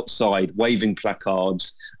outside waving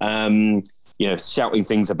placards, shouting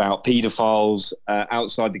things about paedophiles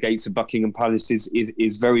outside the gates of Buckingham Palace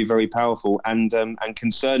is very, very powerful and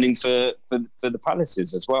concerning for the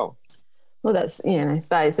palaces as well. Well,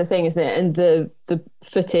 that is the thing, isn't it? And the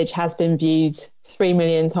footage has been viewed 3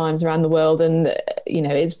 million times around the world, and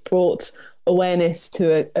it's brought awareness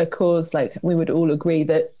to a cause. Like, we would all agree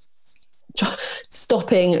that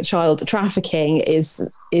stopping child trafficking is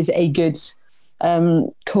a good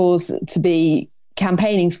cause to be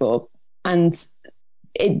campaigning for. And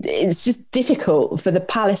it's just difficult for the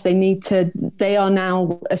palace. They are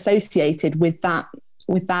now associated with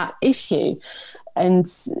that issue, and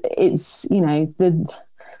it's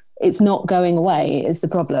it's not going away is the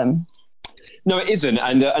problem. No, it isn't,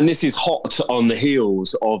 and this is hot on the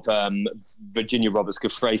heels of Virginia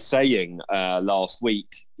Roberts-Giuffre saying last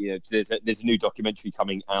week. There's a new documentary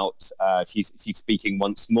coming out. She's speaking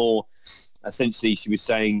once more. Essentially, she was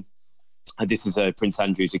saying. This is Prince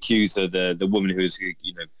Andrew's accuser, the woman who has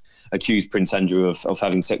accused Prince Andrew of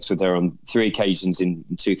having sex with her on 3 occasions in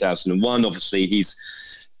 2001. Obviously,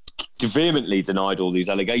 he's vehemently denied all these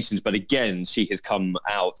allegations, but again, she has come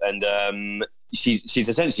out and she's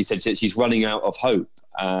essentially said that she's running out of hope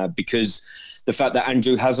because the fact that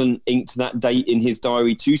Andrew hasn't inked that date in his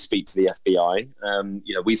diary to speak to the FBI.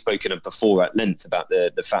 We've spoken before at length about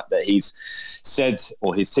the fact that he's said,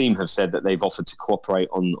 or his team have said, that they've offered to cooperate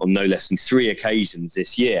on no less than 3 occasions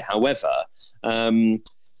this year. However,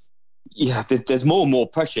 there's more and more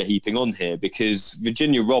pressure heaping on here because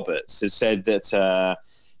Virginia Roberts has said that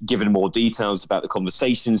given more details about the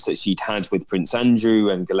conversations that she'd had with Prince Andrew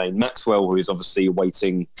and Ghislaine Maxwell, who is obviously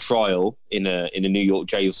awaiting trial in a New York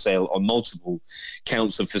jail cell on multiple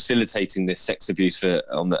counts of facilitating this sex abuse at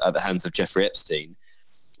the hands of Jeffrey Epstein.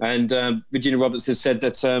 And Virginia Roberts has said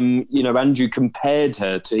that, Andrew compared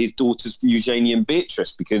her to his daughters Eugenie and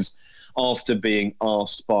Beatrice because after being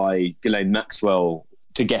asked by Ghislaine Maxwell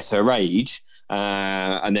to guess her age,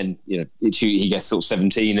 and then, he gets sort of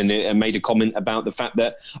 17 and made a comment about the fact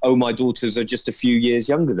that, my daughters are just a few years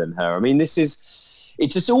younger than her. I mean, it's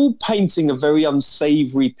just all painting a very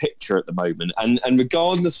unsavoury picture at the moment. And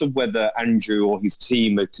regardless of whether Andrew or his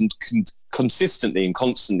team are consistently and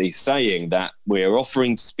constantly saying that we're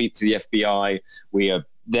offering to speak to the FBI, we are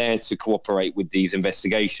there to cooperate with these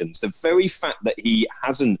investigations, the very fact that he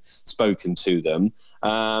hasn't spoken to them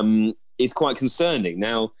is quite concerning.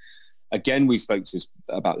 Now, again, we spoke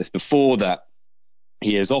about this before, that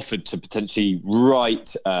he has offered to potentially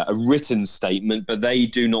write a written statement, but they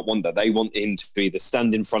do not want that. They want him to either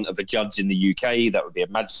stand in front of a judge in the UK, that would be a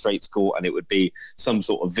magistrate's court, and it would be some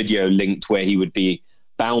sort of video linked where he would be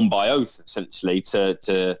bound by oath, essentially,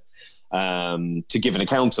 to give an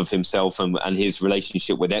account of himself and his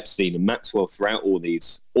relationship with Epstein and Maxwell throughout all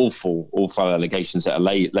these awful allegations that are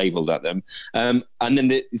labelled at them. And then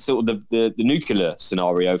the nuclear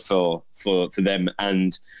scenario for them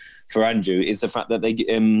and for Andrew is the fact that they get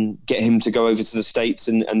him to go over to the States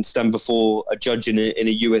and stand before a judge in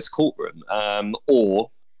a US courtroom,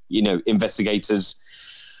 or, you know, investigators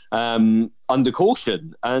under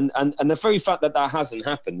caution. And the very fact that hasn't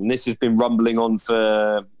happened, and this has been rumbling on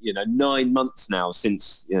for, 9 months now,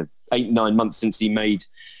 since 8-9 months since he made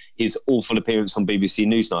his awful appearance on BBC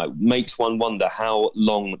Newsnight, makes one wonder how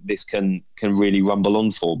long this can really rumble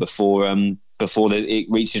on for before it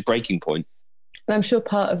reaches breaking point. And I'm sure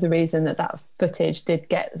part of the reason that footage did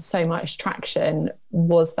get so much traction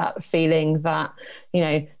was that feeling that,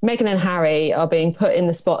 Meghan and Harry are being put in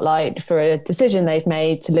the spotlight for a decision they've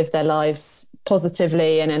made to live their lives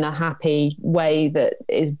positively and in a happy way that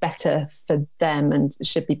is better for them and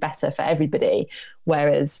should be better for everybody.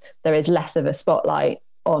 Whereas there is less of a spotlight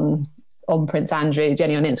on Prince Andrew.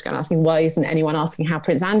 Jenny on Instagram asking, why isn't anyone asking how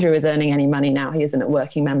Prince Andrew is earning any money now? He isn't a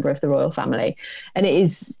working member of the royal family. And it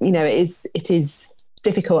is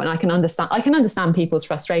difficult, and I can understand people's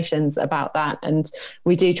frustrations about that. And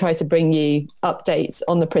we do try to bring you updates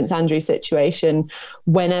on the Prince Andrew situation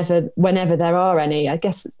whenever there are any. I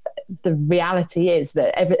guess the reality is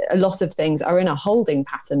that a lot of things are in a holding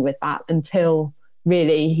pattern with that until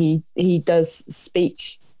really he does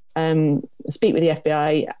speak with the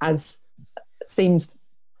FBI, as seems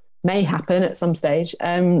may happen at some stage.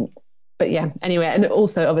 But yeah, anyway, and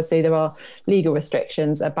also obviously there are legal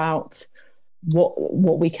restrictions about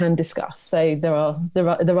what we can discuss. So there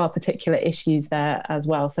are particular issues there as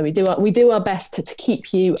well. So we do our best to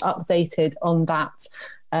keep you updated on that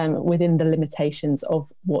within the limitations of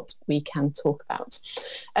what we can talk about.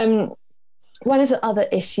 One of the other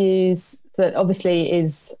issues that obviously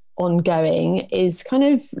is ongoing is kind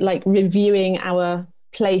of like reviewing our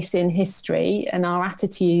place in history and our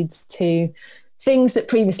attitudes to things that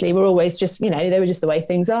previously were always just, they were just the way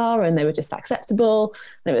things are and they were just acceptable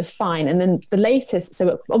and it was fine. And then the latest,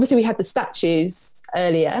 so obviously we had the statues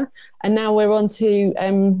earlier and now we're on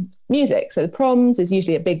to music. So the proms is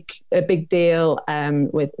usually a big deal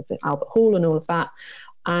with Albert Hall and all of that.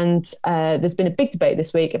 And there's been a big debate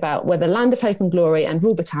this week about whether Land of Hope and Glory and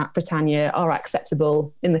Rule Britannia are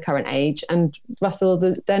acceptable in the current age. And Russell,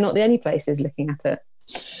 they're not the only places looking at it.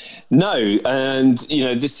 No, and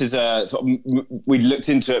this is we looked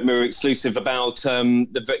into it, Mirror exclusive, about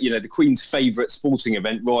the Queen's favourite sporting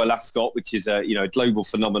event, Royal Ascot, which is a global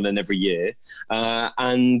phenomenon every year,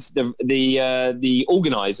 and the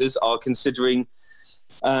organisers are considering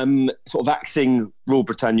sort of axing Rule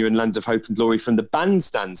Britannia and Land of Hope and Glory from the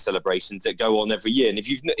bandstand celebrations that go on every year. And if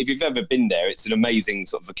you've ever been there, it's an amazing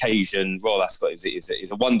sort of occasion. Royal Ascot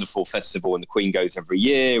is a wonderful festival, and the Queen goes every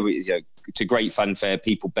year. It's a great fanfare,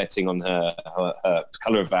 people betting on her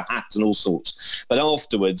colour of her hat and all sorts. But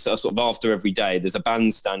afterwards, sort of after every day, there's a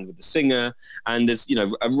bandstand with the singer, and there's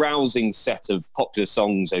a rousing set of popular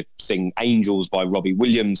songs. They sing Angels by Robbie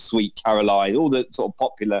Williams, Sweet Caroline, all the sort of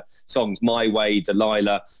popular songs, My Way,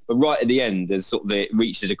 Delilah. But right at the end, there's sort of it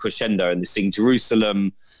reaches a crescendo, and they sing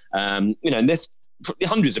Jerusalem. And there's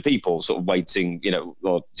hundreds of people sort of waiting,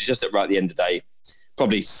 or just right at the end of the day,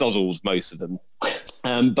 probably sozzles most of them.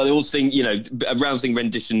 But they all sing, rousing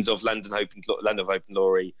renditions of Land of Hope and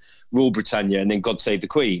Glory, Rule Britannia, and then God Save the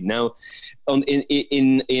Queen. Now, in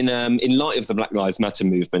light of the Black Lives Matter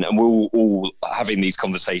movement, and we're all having these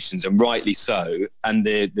conversations, and rightly so, and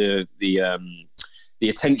the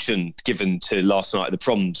attention given to last night at the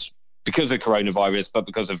proms because of coronavirus, but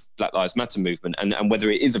because of Black Lives Matter movement, and whether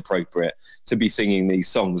it is appropriate to be singing these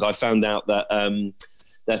songs, I found out that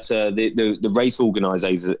the race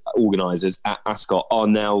organisers at Ascot are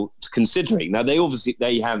now considering. Now they have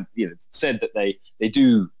said that they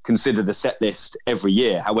do consider the set list every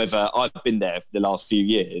year. However, I've been there for the last few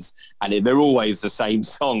years, and they're always the same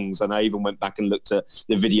songs. And I even went back and looked at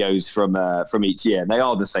the videos from each year, and they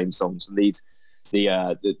are the same songs. And these.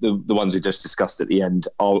 The ones we just discussed at the end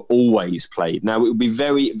are always played. Now, it would be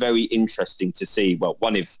very, very interesting to see, well,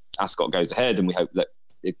 one, if Ascot goes ahead, and we hope that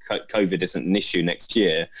COVID isn't an issue next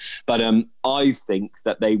year. But I think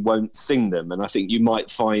that they won't sing them. And I think you might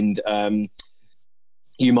find a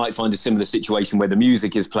similar situation where the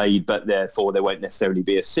music is played, but therefore there won't necessarily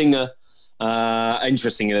be a singer.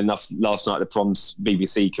 Interestingly enough, last night the Proms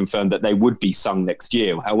BBC confirmed that they would be sung next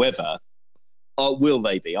year. However, will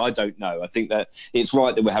they be? I don't know. I think that it's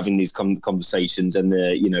right that we're having these conversations and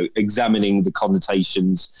examining the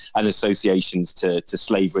connotations and associations to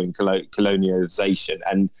slavery and colonialization,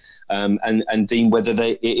 and deem whether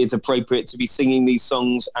it is appropriate to be singing these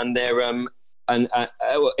songs and they're in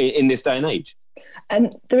this day and age.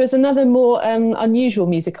 And there is another more unusual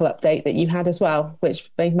musical update that you had as well, which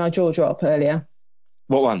made my jaw drop earlier.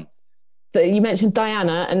 What one? That you mentioned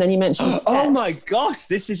Diana, and then you mentioned Steps. Oh my gosh,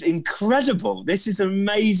 this is incredible. This is an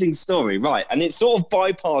amazing story. Right, and it sort of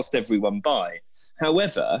bypassed everyone by.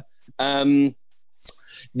 However, the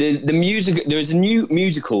music, there is a new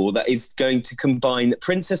musical that is going to combine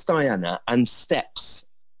Princess Diana and Steps.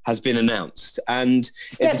 Has been announced, and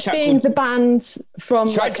Steps being the band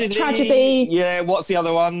from Tragedy. Yeah, what's the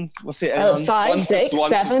other one? What's it? 5, 6,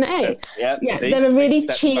 7, 8. Yeah, they're a really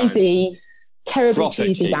cheesy, terribly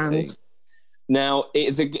cheesy band. Now, it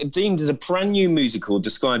is deemed as a brand new musical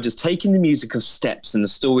described as taking the music of Steps and the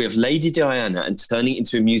story of Lady Diana and turning it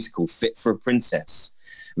into a musical fit for a princess.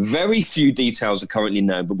 Very few details are currently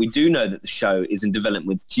known, but we do know that the show is in development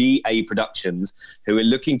with GA Productions, who are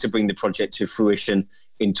looking to bring the project to fruition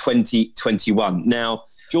in 2021. Now,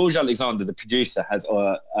 George Alexander, the producer,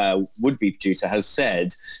 would-be producer, has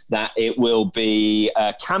said that it will be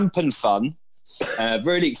camp and fun,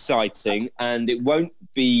 really exciting, and it won't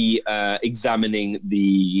be examining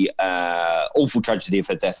the awful tragedy of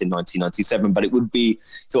her death in 1997, but it would be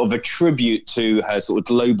sort of a tribute to her sort of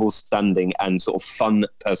global standing and sort of fun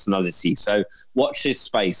personality. So watch this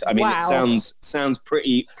space. I mean, It sounds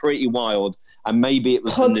pretty wild, and maybe it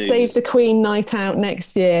was Pod the news. Save the Queen night out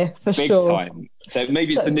next year for Big sure. Time. So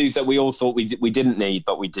maybe it's the news that we all thought we didn't need,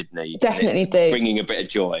 but we did need. Definitely do. Bringing a bit of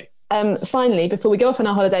joy. Finally, before we go off on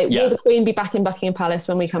our holiday, will the Queen be back in Buckingham Palace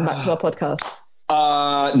when we come back to our podcast?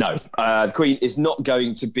 No, the Queen is not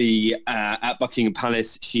going to be at Buckingham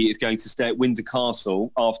Palace. She is going to stay at Windsor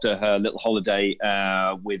Castle after her little holiday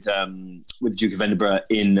with the Duke of Edinburgh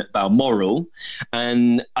in Balmoral.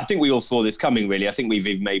 And I think we all saw this coming, really. I think we've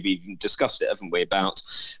even discussed it, haven't we, about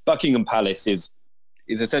Buckingham Palace is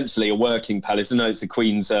essentially a working palace. I know it's the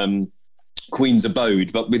Queen's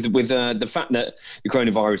abode, but with the fact that the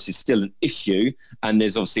coronavirus is still an issue, and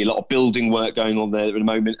there's obviously a lot of building work going on there at the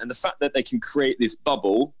moment, and the fact that they can create this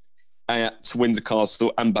bubble at Windsor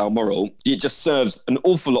Castle and Balmoral, it just serves an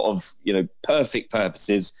awful lot of perfect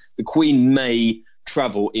purposes. The Queen may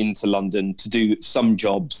travel into London to do some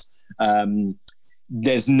jobs.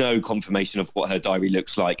 There's no confirmation of what her diary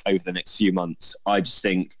looks like over the next few months. I just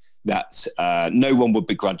think that no one would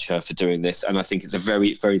begrudge her for doing this, and I think it's a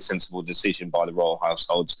very, very sensible decision by the royal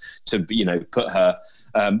households to put her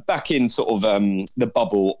back in sort of the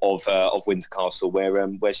bubble of Windsor Castle,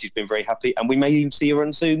 where she's been very happy, and we may even see her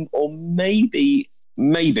on Zoom, or maybe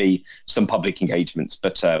some public engagements,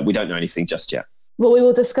 but we don't know anything just yet. Well, we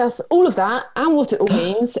will discuss all of that and what it all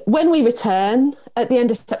means when we return at the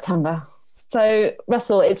end of September. So,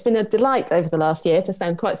 Russell, it's been a delight over the last year to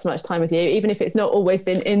spend quite so much time with you, even if it's not always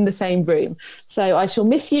been in the same room. So I shall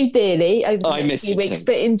miss you dearly over the next few weeks,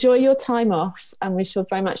 but enjoy your time off, and we shall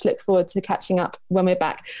very much look forward to catching up when we're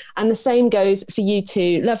back. And the same goes for you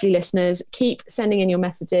two, lovely listeners. Keep sending in your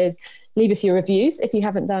messages. Leave us your reviews if you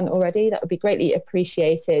haven't done already. That would be greatly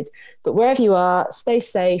appreciated. But wherever you are, stay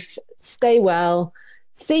safe, stay well.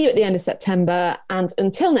 See you at the end of September. And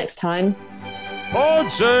until next time...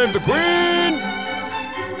 God save the Queen!